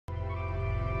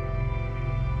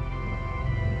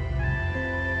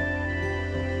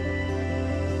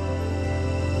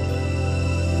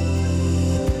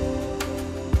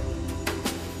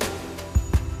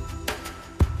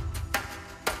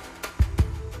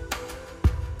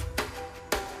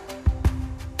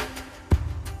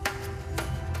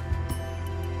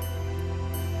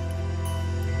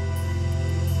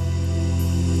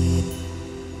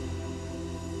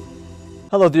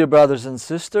Hello, dear brothers and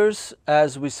sisters.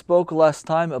 As we spoke last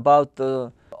time about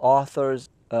the authors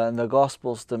and the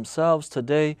Gospels themselves,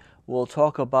 today we'll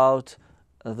talk about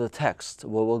the text.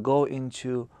 We will go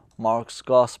into Mark's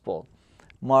Gospel.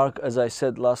 Mark, as I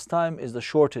said last time, is the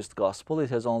shortest Gospel. It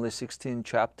has only 16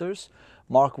 chapters.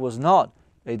 Mark was not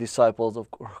a disciple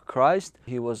of Christ.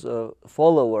 He was a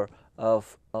follower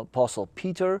of Apostle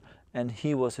Peter, and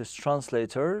he was his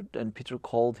translator, and Peter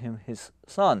called him his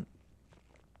son.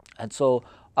 And so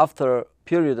after a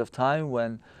period of time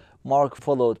when Mark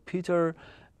followed Peter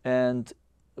and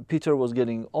Peter was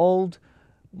getting old,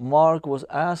 Mark was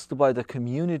asked by the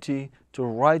community to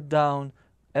write down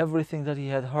everything that he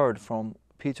had heard from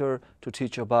Peter to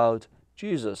teach about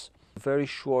Jesus. Very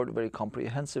short, very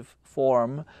comprehensive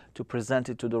form to present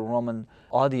it to the Roman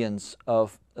audience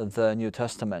of the New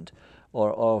Testament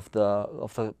or of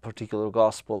the particular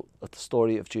gospel, of the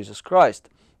story of Jesus Christ.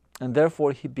 And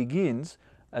therefore he begins,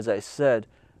 as I said,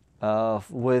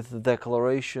 with the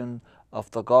declaration of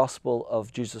the gospel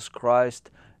of Jesus Christ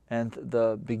and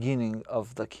the beginning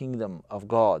of the kingdom of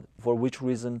God, for which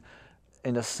reason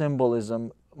in the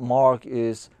symbolism Mark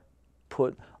is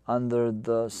put under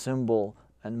the symbol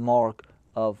and mark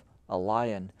of a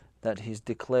lion, that he's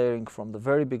declaring from the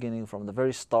very beginning, from the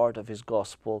very start of his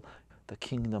gospel, the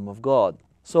kingdom of God.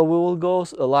 So we will go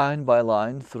line by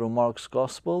line through Mark's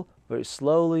gospel very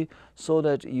slowly so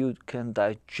that you can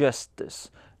digest this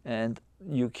and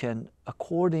you can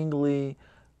accordingly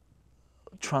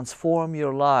transform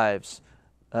your lives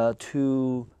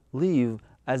to live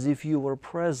as if you were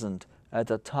present at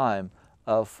the time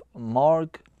of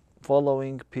Mark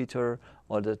following Peter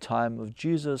or the time of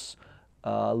Jesus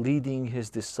leading his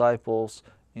disciples,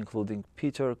 including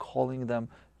Peter, calling them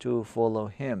to follow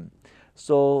him.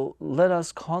 So let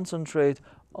us concentrate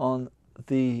on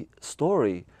the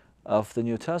story of the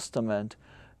New Testament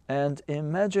and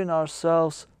imagine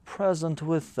ourselves present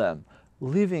with them,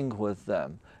 living with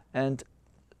them. And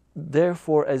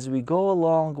therefore, as we go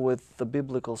along with the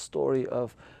biblical story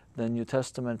of the New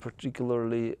Testament,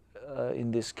 particularly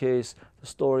in this case, the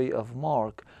story of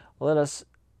Mark, let us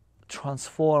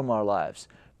transform our lives,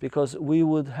 because we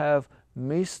would have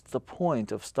missed the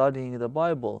point of studying the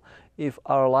Bible if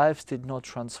our lives did not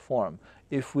transform,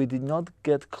 if we did not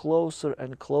get closer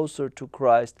and closer to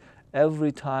Christ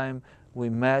every time we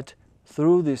met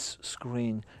through this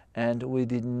screen, and we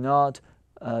did not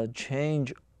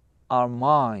change our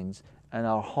minds and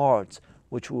our hearts,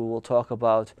 which we will talk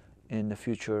about in the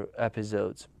future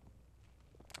episodes.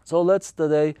 So let's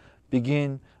today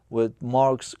begin with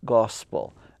Mark's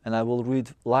Gospel, and I will read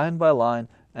line by line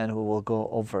and we will go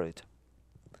over it.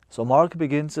 So Mark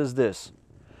begins as this: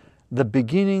 the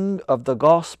beginning of the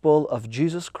gospel of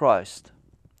Jesus Christ,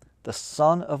 the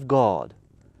Son of God,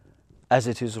 as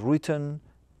it is written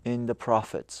in the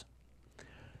prophets.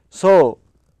 So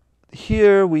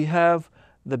here we have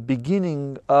the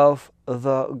beginning of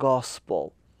the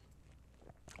gospel.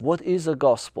 What is a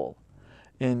gospel?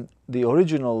 In the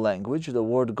original language, the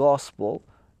word gospel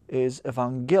is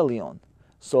evangelion.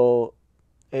 So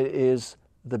it is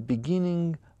the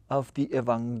beginning of the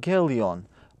evangelion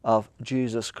of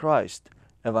Jesus Christ.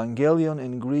 Evangelion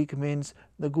in Greek means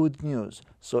the good news.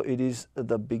 So it is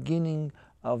the beginning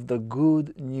of the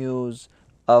good news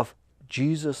of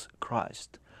Jesus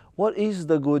Christ. What is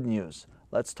the good news?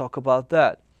 Let's talk about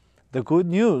that. The good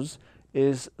news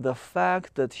is the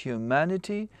fact that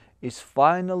humanity is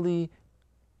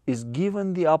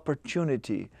given the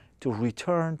opportunity to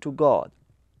return to God.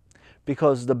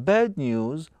 Because the bad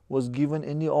news was given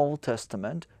in the Old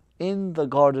Testament, in the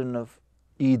Garden of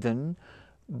Eden,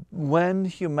 when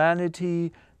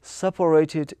humanity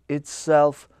separated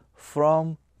itself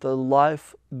from the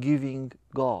life-giving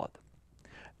God.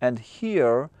 And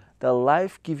here, the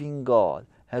life-giving God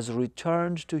has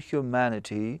returned to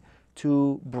humanity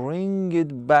to bring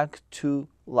it back to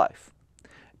life.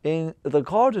 In the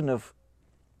Garden of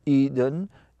Eden,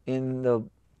 in the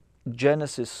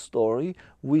Genesis story,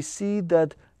 we see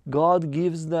that God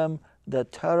gives them the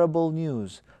terrible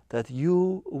news that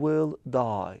you will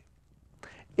die.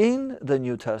 In the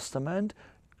New Testament,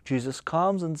 Jesus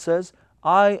comes and says,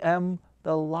 I am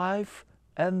the life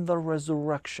and the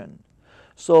resurrection.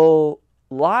 So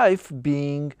life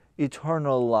being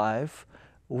eternal life,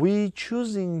 we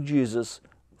choosing Jesus,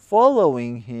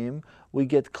 following him, we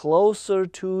get closer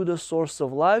to the source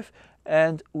of life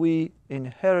and we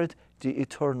inherit the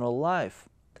eternal life.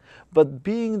 But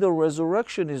being the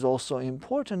resurrection is also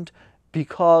important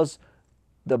because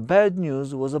the bad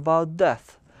news was about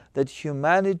death, that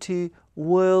humanity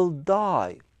will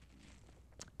die.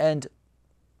 And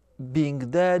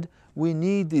being dead, we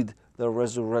needed the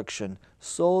resurrection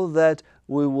so that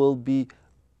we will be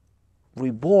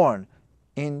reborn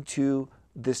into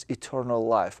this eternal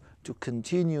life, to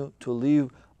continue to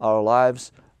live our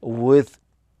lives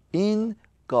within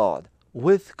God,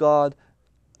 with God,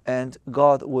 and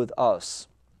God with us.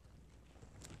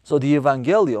 So the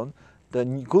Evangelion, the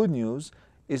good news,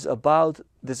 is about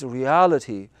this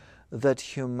reality that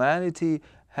humanity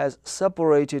has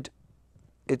separated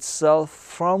itself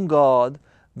from God,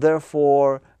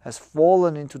 therefore has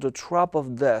fallen into the trap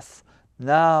of death.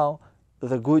 Now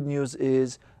the good news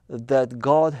is that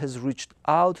God has reached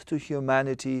out to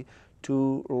humanity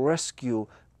to rescue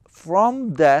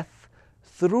from death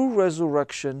through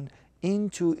resurrection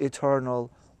into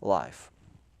eternal life.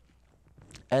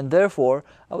 And therefore,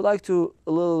 I would like to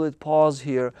a little bit pause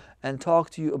here and talk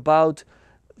to you about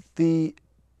the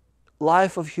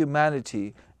life of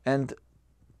humanity and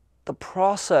the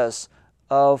process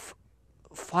of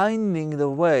finding the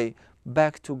way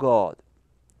back to God.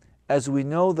 As we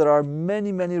know, there are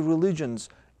many, many religions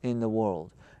in the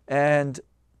world, and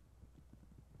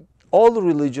all the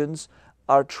religions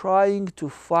are trying to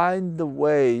find the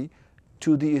way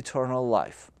to the eternal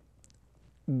life.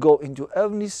 Go into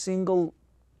every single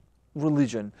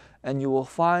religion and you will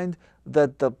find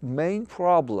that the main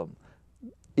problem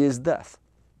is death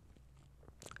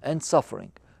and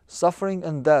suffering. Suffering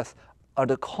and death are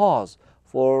the cause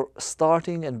for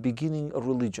starting and beginning a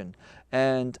religion,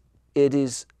 and it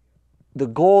is the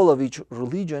goal of each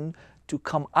religion to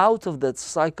come out of that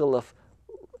cycle of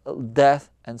death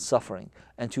and suffering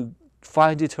and to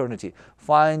find eternity,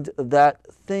 find that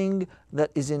thing that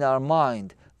is in our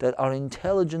mind, that our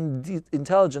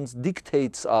intelligence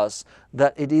dictates us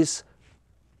that it is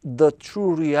the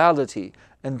true reality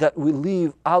and that we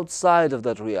live outside of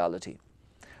that reality.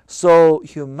 So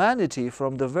humanity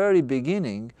from the very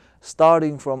beginning,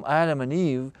 starting from Adam and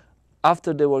Eve,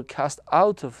 after they were cast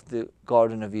out of the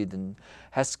Garden of Eden,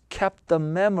 has kept the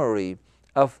memory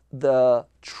of the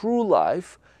true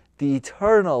life, the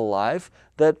eternal life,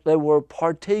 that they were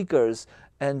partakers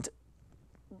and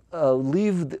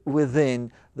lived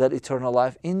within that eternal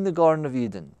life in the Garden of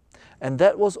Eden. And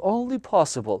that was only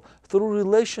possible through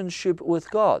relationship with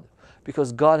God,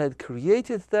 because God had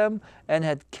created them and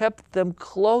had kept them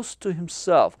close to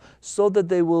Himself so that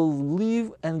they will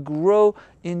live and grow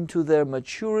into their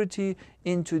maturity,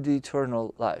 into the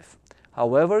eternal life.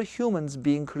 However, humans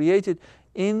being created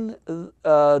in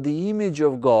the image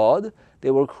of God,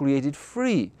 they were created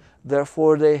free.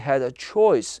 Therefore, they had a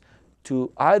choice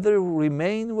to either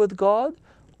remain with God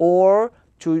or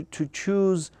to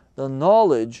choose the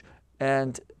knowledge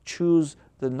and choose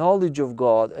the knowledge of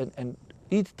God and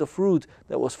eat the fruit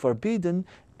that was forbidden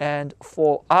and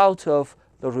fall out of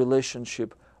the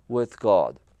relationship with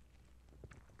God.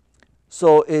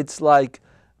 So it's like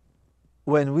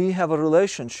when we have a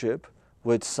relationship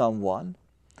with someone,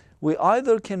 we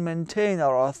either can maintain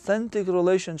our authentic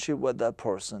relationship with that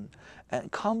person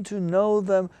and come to know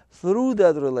them through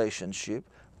that relationship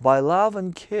by love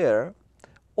and care,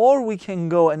 or we can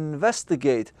go and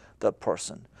investigate that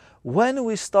person. When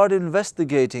we start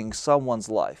investigating someone's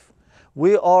life,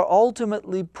 we are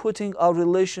ultimately putting our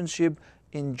relationship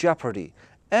in jeopardy,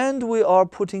 and we are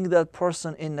putting that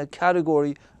person in a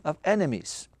category of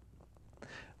enemies.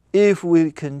 If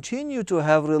we continue to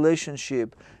have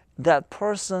relationship, that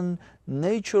person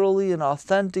naturally and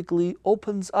authentically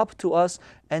opens up to us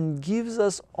and gives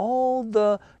us all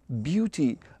the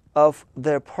beauty of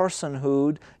their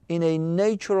personhood in a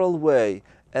natural way,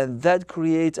 and that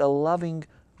creates a loving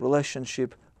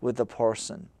relationship with the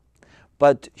person.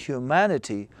 But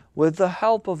humanity, with the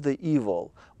help of the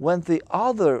evil, went the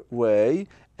other way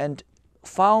and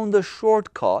found a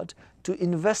shortcut to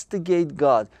investigate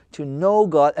God, to know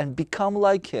God and become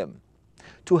like Him,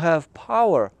 to have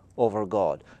power over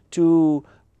God, to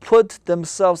put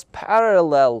themselves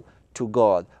parallel to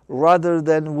God rather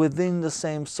than within the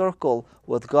same circle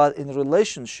with God in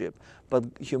relationship. But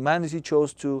humanity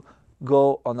chose to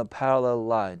go on a parallel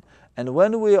line. And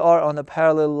when we are on a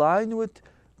parallel line with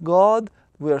God,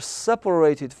 we are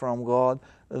separated from God,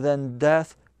 then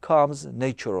death comes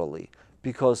naturally,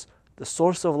 because the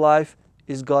source of life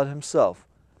is God Himself,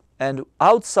 and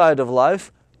outside of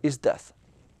life is death.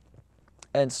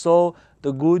 And so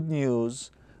the good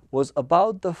news was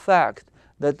about the fact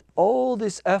that all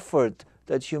this effort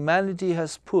that humanity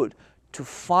has put to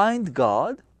find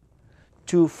God,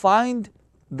 to find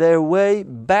their way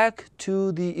back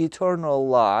to the eternal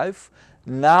life,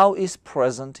 now is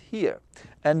present here.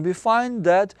 And we find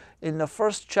that in the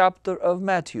first chapter of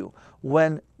Matthew,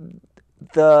 when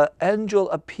the angel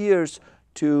appears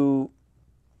to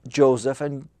Joseph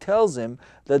and tells him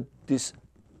that this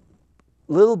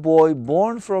little boy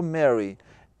born from Mary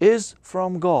is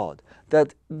from God,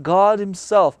 that God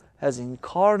Himself has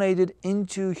incarnated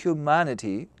into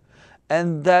humanity,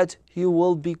 and that He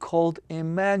will be called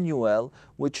Emmanuel,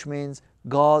 which means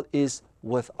God is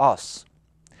with us.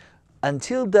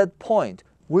 Until that point,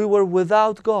 we were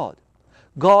without God.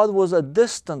 God was a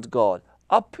distant God,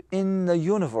 up in the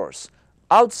universe,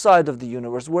 outside of the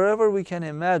universe, wherever we can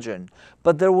imagine.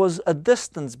 But there was a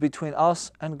distance between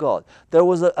us and God. There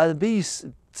was an abyss,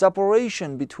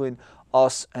 separation between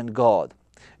us and God.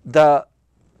 The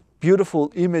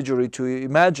beautiful imagery to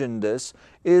imagine this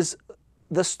is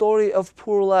the story of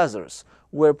poor Lazarus,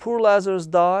 where poor Lazarus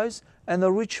dies and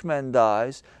the rich man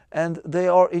dies, and they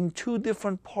are in two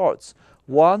different parts.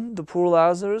 One, the poor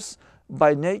Lazarus,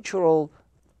 by natural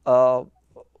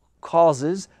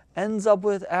causes, ends up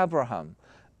with Abraham.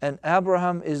 And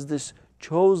Abraham is this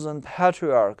chosen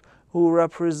patriarch who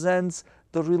represents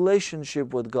the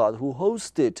relationship with God, who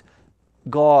hosted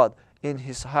God in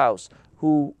his house,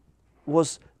 who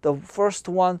was the first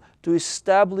one to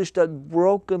establish that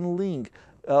broken link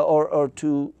or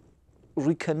to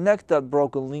reconnect that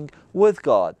broken link with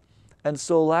God. And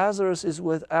so Lazarus is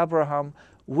with Abraham,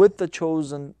 with the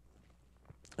chosen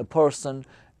person,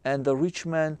 and the rich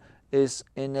man is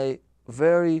in a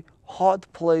very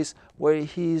hot place where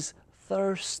he's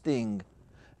thirsting.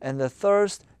 And the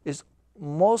thirst is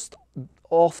most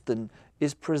often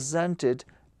is presented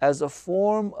as a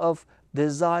form of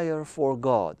desire for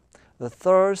God. The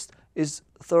thirst is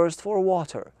thirst for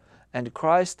water. And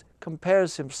Christ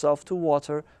compares Himself to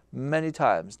water many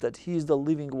times, that He is the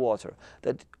living water,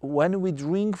 that when we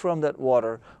drink from that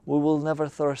water, we will never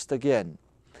thirst again.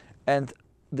 And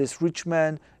this rich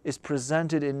man is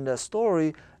presented in the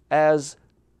story as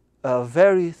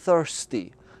very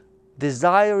thirsty,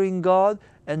 desiring God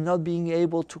and not being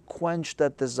able to quench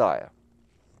that desire.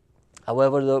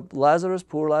 However, the Lazarus,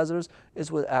 poor Lazarus,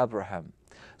 is with Abraham.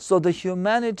 So the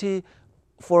humanity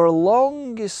for the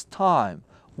longest time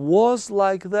was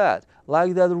like that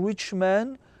rich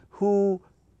man who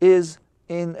is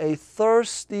in a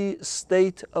thirsty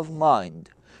state of mind,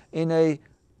 in a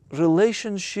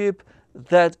relationship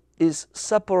that is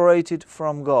separated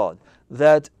from God,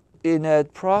 that in a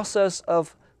process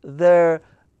of their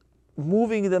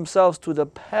moving themselves to the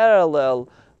parallel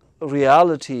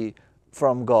reality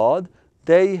from God,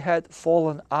 they had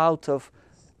fallen out of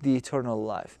the eternal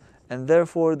life. And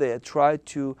therefore they had tried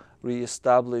to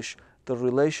reestablish the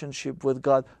relationship with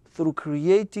God through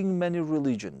creating many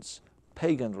religions,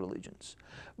 pagan religions.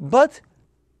 But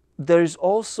there is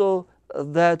also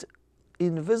that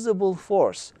invisible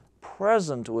force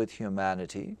present with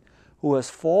humanity who has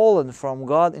fallen from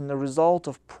God in the result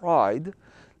of pride,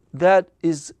 that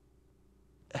is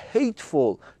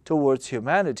hateful towards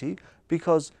humanity,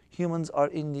 because humans are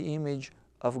in the image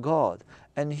of God.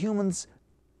 And humans,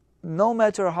 no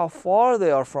matter how far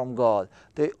they are from God,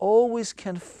 they always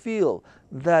can feel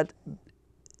that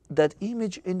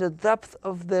image in the depth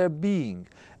of their being,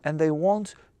 and they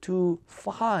want to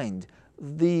find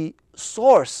the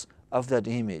source of that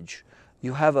image.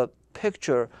 You have a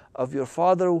picture of your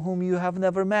father whom you have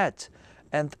never met,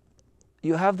 and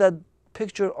you have that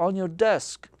picture on your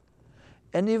desk.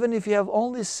 And even if you have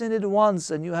only seen it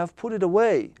once and you have put it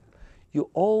away, you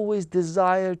always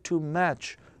desire to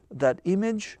match that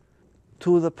image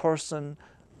to the person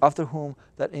after whom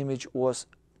that image was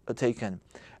taken.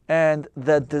 And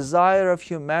that desire of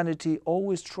humanity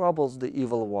always troubles the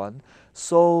evil one.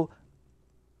 So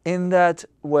in that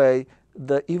way,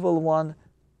 the evil one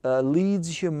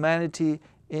leads humanity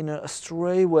in a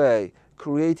stray way,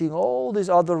 creating all these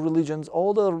other religions,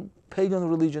 all the pagan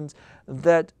religions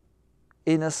that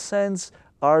in a sense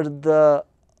are the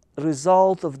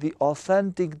result of the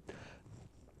authentic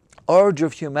urge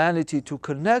of humanity to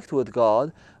connect with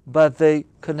God, but they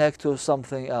connect to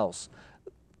something else.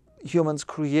 Humans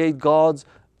create gods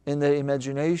in their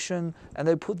imagination, and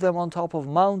they put them on top of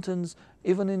mountains,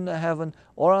 even in the heaven,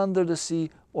 or under the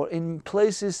sea, or in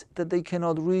places that they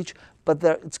cannot reach, but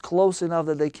it's close enough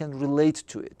that they can relate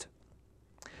to it.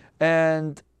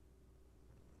 And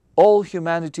all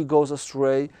humanity goes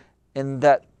astray in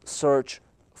that search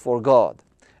for God.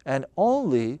 And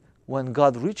only when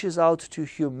God reaches out to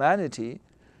humanity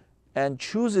and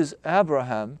chooses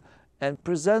Abraham and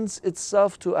presents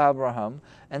itself to Abraham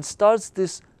and starts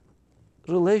this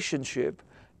relationship,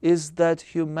 is that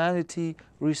humanity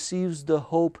receives the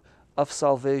hope of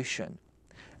salvation.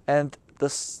 And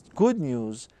the good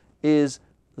news is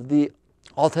the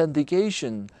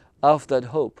authentication of that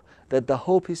hope, that the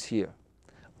hope is here.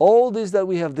 All this that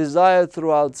we have desired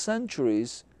throughout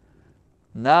centuries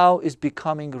now is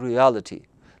becoming reality,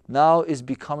 now is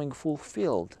becoming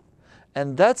fulfilled.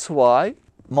 And that's why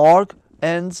Mark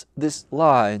ends this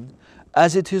line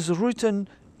as it is written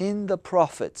in the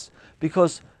prophets,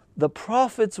 because the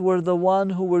prophets were the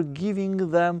one who were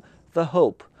giving them the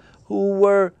hope, who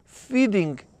were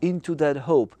feeding into that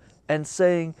hope and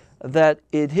saying that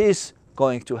it is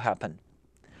going to happen.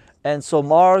 And so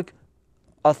Mark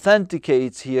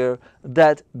authenticates here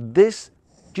that this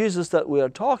Jesus that we are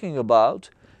talking about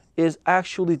is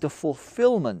actually the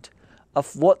fulfillment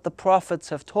of what the prophets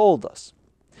have told us.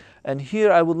 And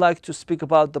here I would like to speak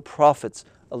about the prophets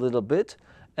a little bit,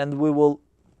 and we will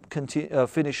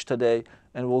finish today,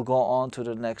 and we'll go on to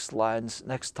the next lines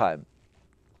next time.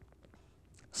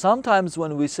 Sometimes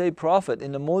when we say prophet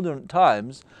in the modern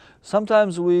times,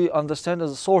 sometimes we understand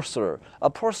as a sorcerer, a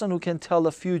person who can tell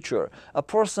the future, a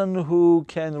person who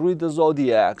can read the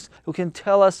zodiacs, who can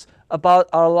tell us about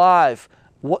our life,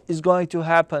 what is going to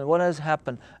happen, what has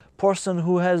happened, person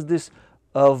who has this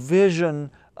vision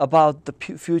about the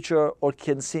future or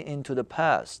can see into the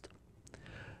past.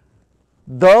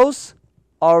 Those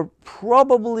are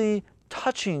probably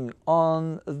touching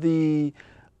on the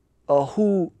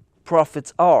who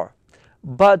prophets are.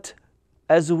 But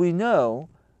as we know,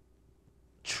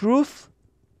 truth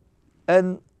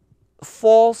and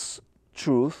false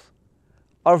truth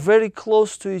are very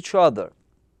close to each other,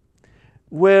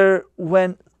 where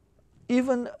when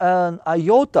even an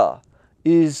iota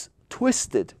is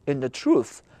twisted in the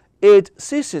truth, it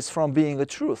ceases from being a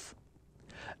truth.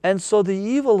 And so the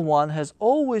evil one has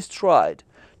always tried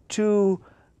to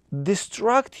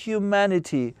distract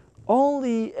humanity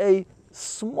only a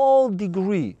small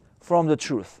degree from the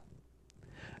truth.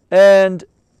 And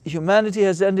humanity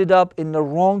has ended up in the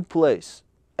wrong place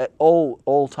at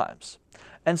all times.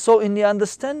 And so in the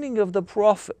understanding of the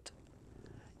prophet,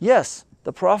 yes,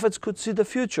 the prophets could see the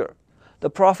future. The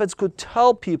prophets could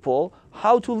tell people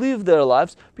how to live their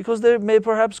lives because they may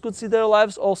perhaps could see their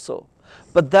lives also.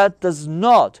 But that does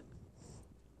not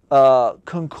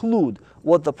conclude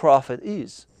what the prophet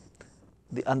is.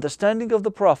 The understanding of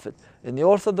the prophet in the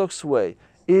Orthodox way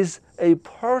is a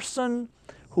person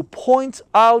who points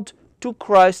out to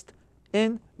Christ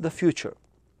in the future.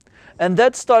 And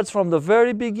that starts from the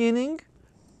very beginning,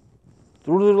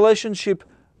 through the relationship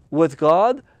with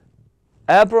God,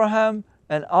 Abraham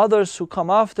and others who come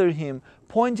after him,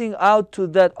 pointing out to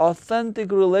that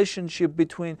authentic relationship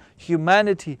between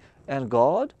humanity and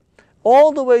God,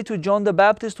 all the way to John the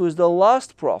Baptist, who is the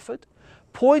last prophet,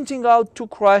 pointing out to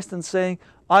Christ and saying,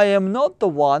 I am not the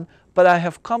one, but I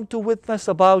have come to witness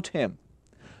about him.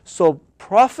 So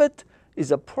prophet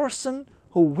is a person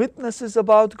who witnesses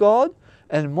about God,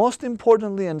 and most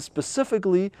importantly and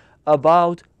specifically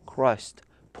about Christ,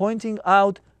 pointing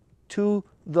out to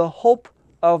the hope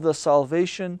of the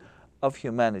salvation of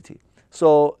humanity.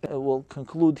 So we'll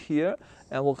conclude here,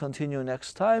 and we'll continue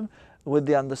next time with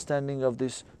the understanding of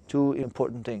these two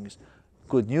important things: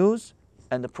 good news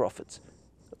and the prophets.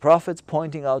 The prophets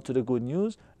pointing out to the good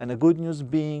news, and the good news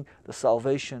being the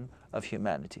salvation of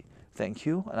humanity. Thank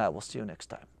you, and I will see you next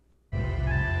time.